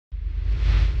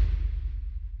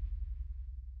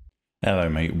Hello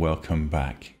mate, welcome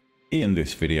back. In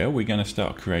this video we're going to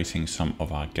start creating some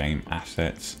of our game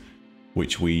assets,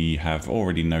 which we have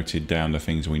already noted down the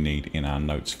things we need in our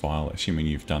notes file. Assuming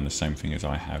you've done the same thing as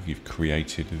I have, you've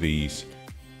created these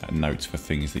notes for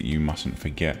things that you mustn't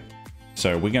forget.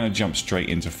 So we're going to jump straight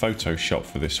into Photoshop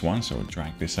for this one, so we'll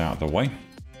drag this out of the way.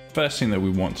 First thing that we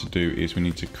want to do is we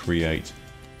need to create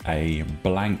a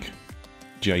blank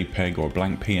JPEG or a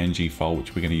blank PNG file,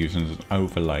 which we're going to use as an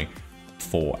overlay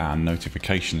for our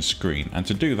notification screen. And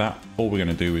to do that, all we're going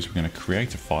to do is we're going to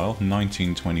create a file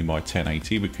 1920 by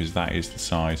 1080 because that is the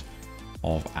size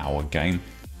of our game,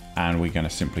 and we're going to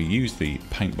simply use the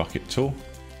paint bucket tool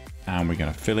and we're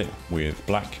going to fill it with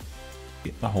black,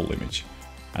 the whole image.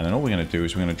 And then all we're going to do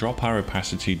is we're going to drop our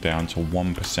opacity down to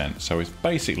 1%, so it's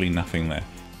basically nothing there.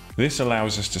 This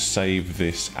allows us to save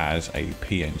this as a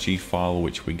PNG file,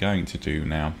 which we're going to do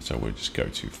now. So we'll just go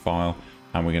to File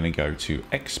and we're going to go to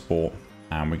Export,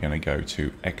 and we're going to go to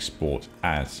Export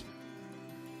As.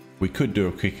 We could do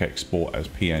a quick export as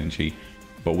PNG,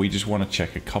 but we just want to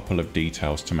check a couple of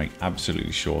details to make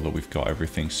absolutely sure that we've got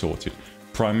everything sorted.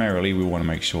 Primarily, we want to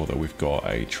make sure that we've got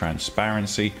a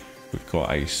transparency, we've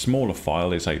got a smaller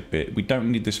file, is 8-bit. We don't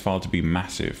need this file to be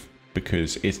massive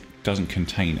because it doesn't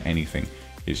contain anything.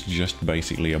 It's just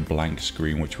basically a blank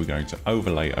screen, which we're going to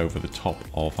overlay over the top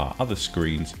of our other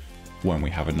screens when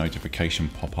we have a notification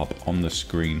pop up on the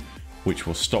screen, which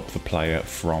will stop the player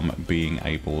from being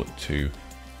able to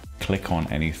click on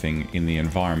anything in the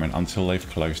environment until they've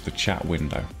closed the chat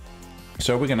window.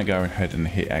 So we're going to go ahead and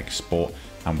hit export,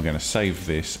 and we're going to save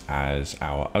this as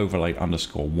our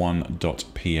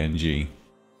overlay_1.png.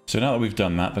 So now that we've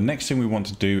done that, the next thing we want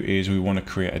to do is we want to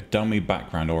create a dummy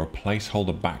background or a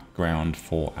placeholder background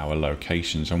for our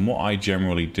locations. And what I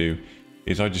generally do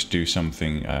is I just do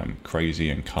something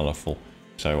crazy and colorful.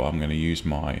 So I'm going to use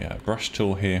my brush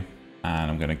tool here,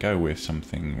 and I'm going to go with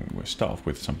something, we'll start off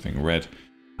with something red,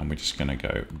 and we're just going to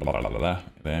go blah, blah, blah, blah,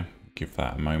 there. Give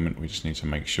that a moment. We just need to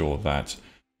make sure that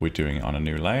we're doing it on a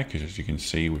new layer, because as you can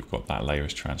see, we've got that layer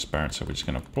is transparent. So we're just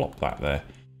going to plop that there,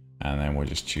 and then we'll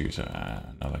just choose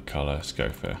another color. Let's go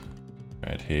for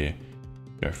red here,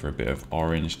 go for a bit of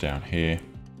orange down here,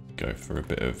 go for a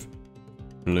bit of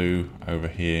blue over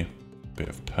here, a bit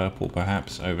of purple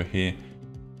perhaps over here,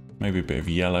 maybe a bit of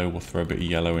yellow. We'll throw a bit of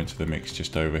yellow into the mix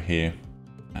just over here.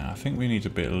 Now I think we need a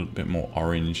little bit more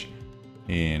orange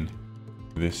in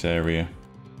this area.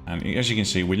 And as you can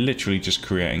see, we're literally just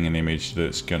creating an image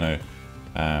that's gonna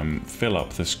fill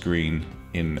up the screen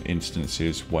in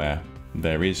instances where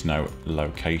there is no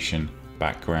location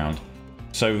background,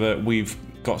 so that we've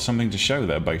got something to show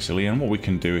there basically. And what we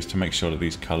can do is to make sure that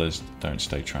these colors don't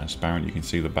stay transparent. You can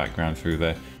see the background through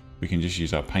there. We can just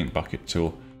use our paint bucket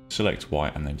tool, select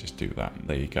white, and then just do that.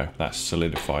 There you go. That's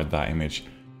solidified that image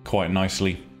quite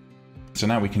nicely. So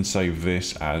now we can save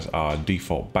this as our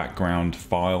default background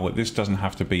file. This doesn't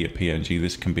have to be a PNG,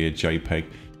 this can be a JPEG.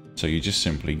 So you just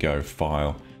simply go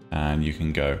File, and you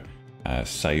can go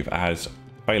Save As.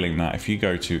 Failing that, if you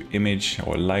go to Image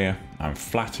or Layer and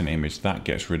Flatten Image, that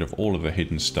gets rid of all of the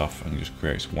hidden stuff and just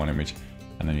creates one image.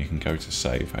 And then you can go to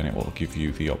Save, and it will give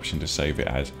you the option to save it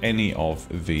as any of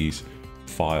these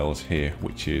files here,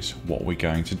 which is what we're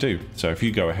going to do. So if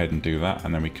you go ahead and do that,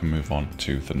 and then we can move on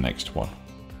to the next one.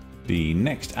 The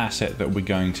next asset that we're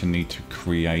going to need to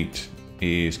create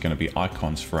is going to be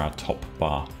icons for our top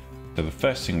bar. So the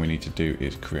first thing we need to do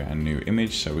is create a new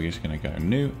image. So we're just going to go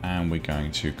new, and we're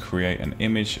going to create an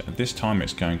image. This time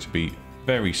it's going to be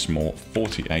very small,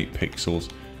 48 pixels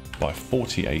by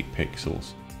 48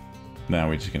 pixels. Now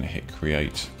we're just going to hit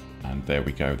create, and there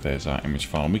we go. There's our image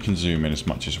file, and we can zoom in as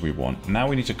much as we want. Now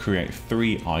we need to create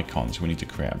 3 icons. We need to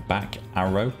create a back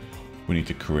arrow, we need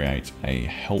to create a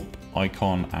help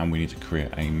icon, and we need to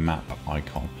create a map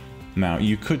icon. Now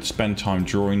you could spend time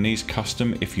drawing these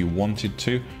custom if you wanted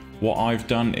to. What I've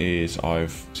done is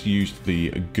I've used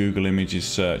the Google Images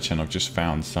search, and I've just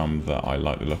found some that I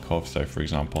like the look of. So for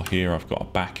example, here I've got a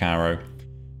back arrow,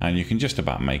 and you can just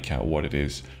about make out what it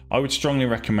is. I would strongly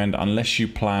recommend, unless you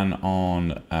plan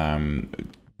on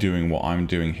doing what I'm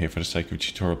doing here for the sake of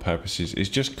tutorial purposes, is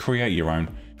just create your own.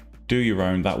 Do your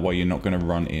own, that way you're not going to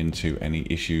run into any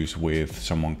issues with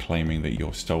someone claiming that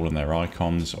you've stolen their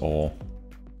icons or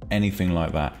anything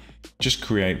like that. Just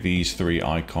create these 3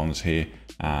 icons here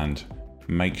and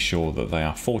make sure that they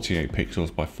are 48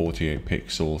 pixels by 48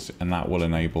 pixels, and that will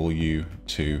enable you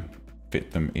to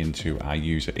fit them into our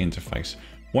user interface.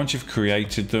 Once you've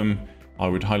created them, I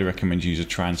would highly recommend you use a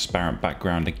transparent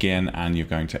background again, and you're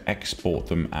going to export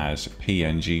them as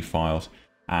PNG files.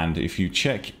 And if you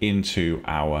check into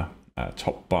our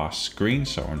top bar screen,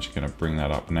 so I'm just going to bring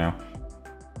that up now,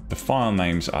 The file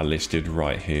names are listed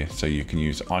right here, so you can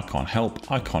use icon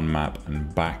help, icon map,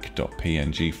 and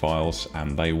back.png files,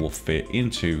 and they will fit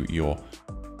into your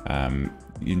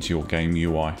game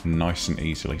UI nice and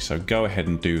easily. So go ahead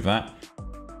and do that.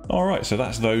 All right, so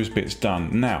that's those bits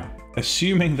done. Now,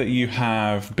 assuming that you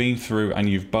have been through and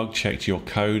you've bug checked your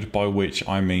code, by which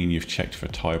I mean you've checked for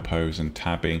typos and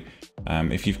tabbing.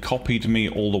 If you've copied me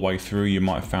all the way through, you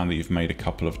might have found that you've made a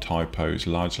couple of typos,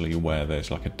 largely where there's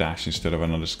like a dash instead of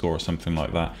an underscore or something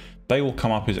like that. They will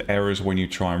come up as errors when you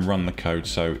try and run the code.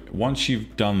 So once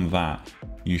you've done that,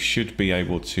 you should be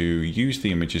able to use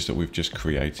the images that we've just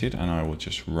created, and I will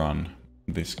just run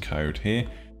this code here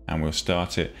and we'll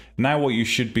start it. Now what you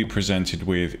should be presented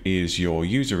with is your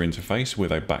user interface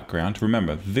with a background.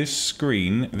 Remember, this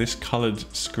screen, this colored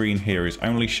screen here is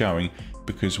only showing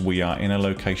because we are in a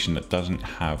location that doesn't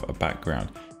have a background.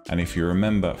 And if you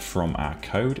remember from our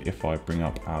code, if I bring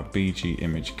up our BG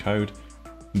image code,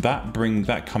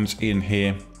 that comes in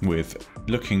here with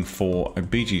looking for a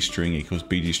BG string equals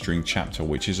BG string chapter,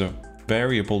 which is a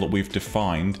variable that we've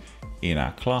defined in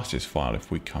our classes file. If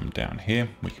we come down here,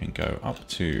 we can go up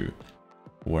to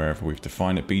wherever we've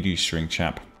defined it, BG string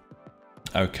chap.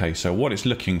 Okay, so what it's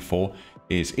looking for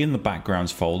is in the backgrounds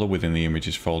folder within the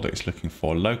images folder, it's looking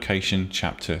for location,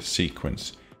 chapter,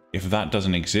 sequence. If that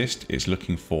doesn't exist, it's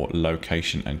looking for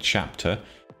location and chapter.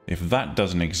 If that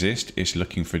doesn't exist, it's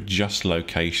looking for just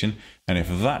location. And if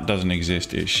that doesn't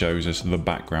exist, it shows us the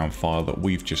background file that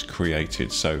we've just created.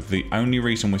 So the only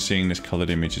reason we're seeing this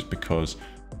colored image is because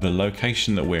the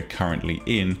location that we're currently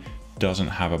in doesn't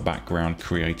have a background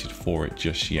created for it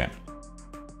just yet.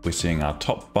 We're seeing our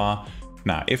top bar.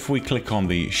 Now, if we click on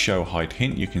the show hide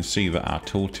hint, you can see that our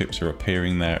tooltips are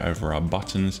appearing there over our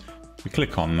buttons. We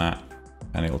click on that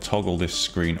and it'll toggle this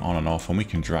screen on and off, and we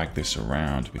can drag this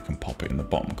around. We can pop it in the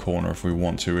bottom corner if we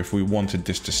want to, if we wanted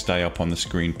this to stay up on the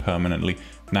screen permanently.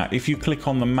 Now, if you click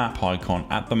on the map icon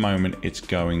at the moment, it's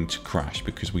going to crash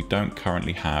because we don't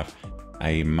currently have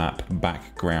a map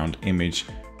background image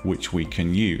which we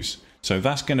can use. So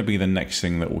that's going to be the next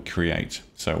thing that we'll create.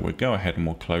 So we'll go ahead and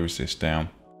we'll close this down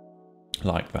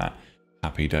like that.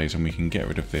 Happy days, and we can get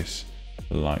rid of this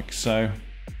like so.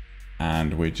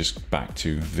 And we're just back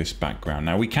to this background.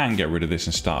 Now we can get rid of this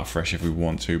and start fresh if we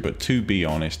want to, but to be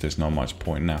honest, there's not much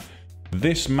point now.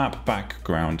 This map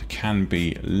background can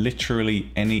be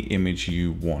literally any image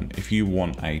you want. If you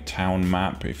want a town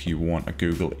map, if you want a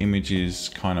Google Images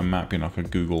kind of map, you know, like a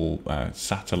Google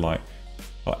satellite,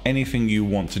 or anything you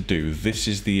want to do, this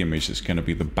is the image that's going to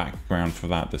be the background for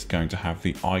that, that's going to have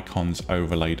the icons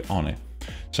overlaid on it.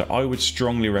 So I would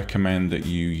strongly recommend that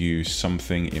you use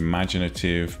something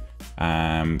imaginative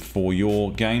for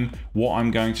your game. What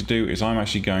I'm going to do is I'm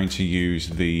actually going to use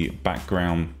the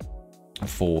background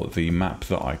for the map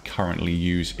that I currently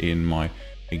use in my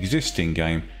existing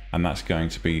game, and that's going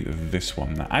to be this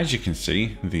one. Now, as you can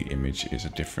see, the image is a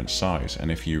different size,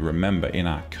 and if you remember in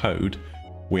our code,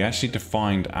 we actually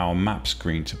defined our map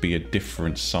screen to be a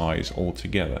different size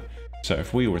altogether. So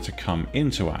if we were to come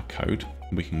into our code,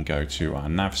 we can go to our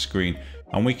nav screen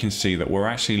and we can see that we're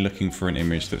actually looking for an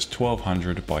image that's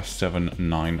 1200 by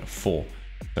 794.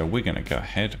 So we're going to go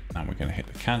ahead and we're going to hit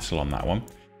the cancel on that one,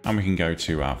 and we can go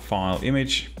to our file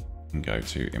image and go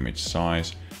to image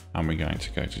size, and we're going to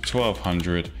go to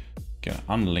 1200, going to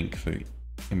unlink the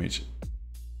image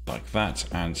like that,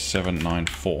 and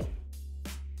 794.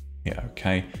 Yeah,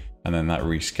 okay. And then that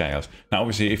rescales. Now,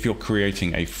 obviously, if you're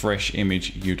creating a fresh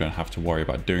image, you don't have to worry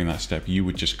about doing that step. You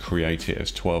would just create it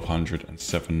as 1200 and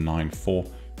 794.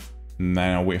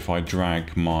 Now, if I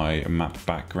drag my map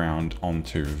background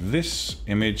onto this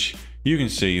image, you can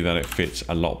see that it fits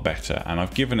a lot better. And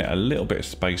I've given it a little bit of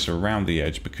space around the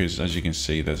edge because, as you can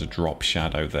see, there's a drop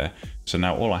shadow there. So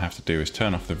now all I have to do is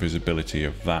turn off the visibility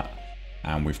of that,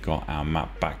 and we've got our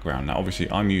map background. Now, obviously,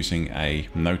 I'm using a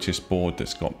notice board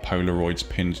that's got Polaroids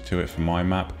pinned to it for my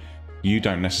map. You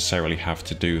don't necessarily have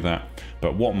to do that,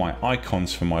 but what my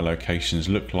icons for my locations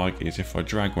look like is if I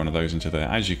drag one of those into there,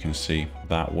 as you can see,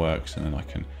 that works, and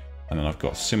then I've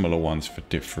got similar ones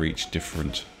for each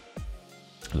different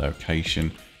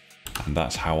location, and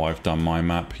that's how I've done my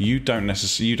map. You don't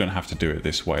have to do it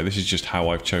this way. This is just how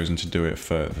I've chosen to do it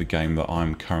for the game that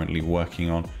I'm currently working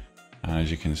on. And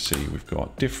as you can see, we've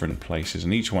got different places,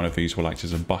 and each one of these will act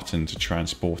as a button to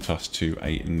transport us to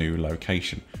a new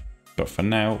location. But for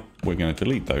now, we're going to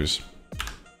delete those.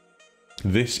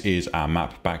 This is our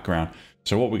map background.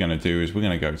 So what we're going to do is we're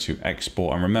going to go to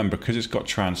export, and remember, because it's got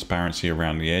transparency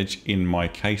around the edge, in my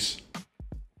case,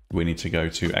 we need to go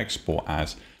to export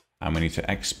as, and we need to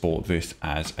export this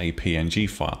as a PNG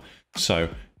file. So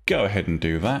go ahead and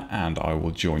do that, and I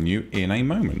will join you in a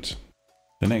moment.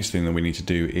 The next thing that we need to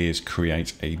do is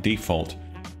create a default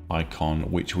icon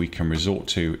which we can resort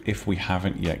to if we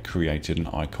haven't yet created an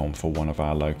icon for one of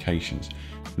our locations.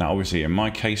 Now obviously in my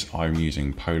case I'm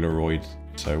using Polaroid,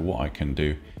 so what I can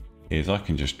do is I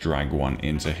can just drag one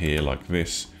into here like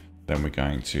this. Then we're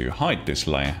going to hide this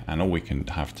layer, and all we can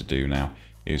have to do now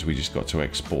is we just got to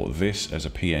export this as a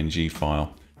PNG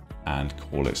file and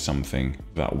call it something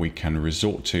that we can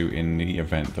resort to in the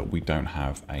event that we don't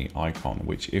have a icon,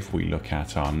 which if we look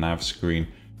at our nav screen,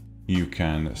 you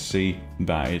can see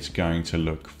that it's going to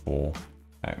look for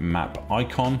a map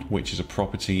icon, which is a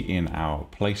property in our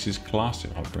places class.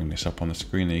 I'll bring this up on the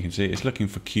screen and you can see it's looking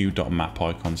for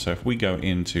q.mapIcon. So if we go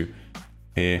into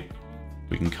here,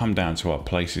 we can come down to our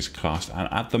places class, and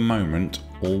at the moment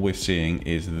all we're seeing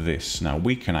is this. Now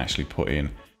we can actually put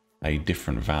in a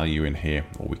different value in here,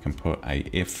 or we can put a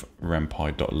if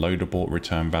ren'py.loadable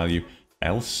return value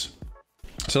else.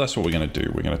 So that's what we're going to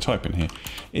do. We're going to type in here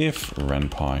if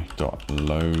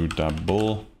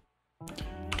ren'py.loadable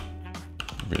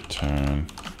return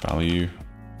value,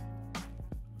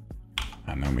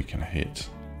 and then we can hit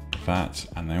that,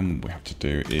 and then what we have to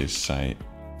do is say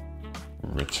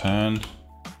return.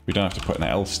 We don't have to put an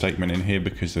else statement in here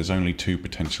because there's only two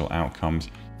potential outcomes,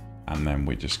 and then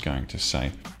we're just going to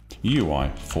say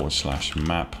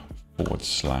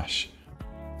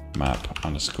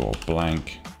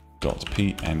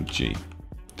UI/map/map_blank.png,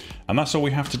 and that's all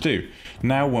we have to do.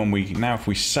 Now if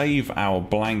we save our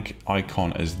blank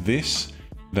icon as this,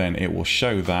 then it will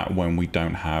show that when we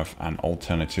don't have an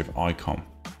alternative icon.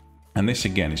 And this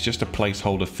again is just a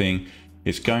placeholder thing.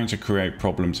 It's going to create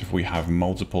problems if we have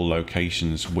multiple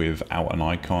locations without an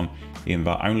icon, in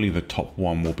that only the top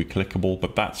one will be clickable,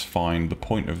 but that's fine. The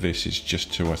point of this is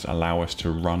just to allow us to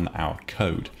run our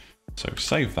code. So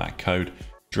save that code,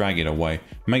 drag it away,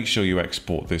 make sure you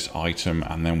export this item,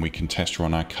 and then we can test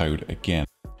run our code again.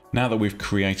 Now that we've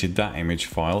created that image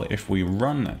file, if we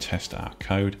run and test our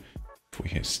code, if we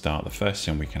hit start, the first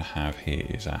thing we can have here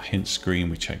is our hint screen.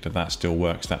 We check that that still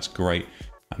works, that's great.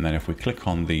 And then if we click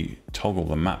on the toggle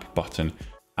the map button,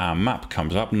 our map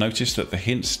comes up. Notice that the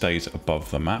hint stays above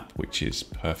the map, which is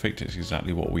perfect. It's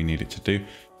exactly what we need it to do.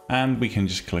 And we can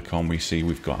just click on, we see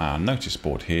we've got our notice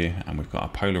board here, and we've got our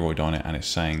Polaroid on it, and it's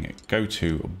saying go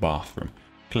to bathroom.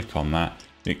 Click on that.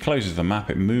 It closes the map.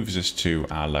 It moves us to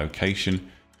our location.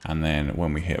 And then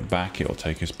when we hit back, it'll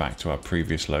take us back to our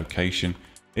previous location.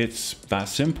 It's that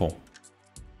simple.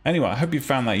 Anyway, I hope you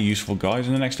found that useful, guys.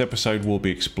 In the next episode, we'll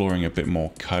be exploring a bit more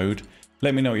code.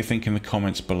 Let me know what you think in the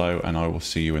comments below, and I will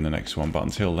see you in the next one. But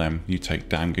until then, you take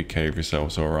damn good care of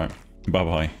yourselves, all right?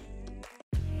 Bye-bye.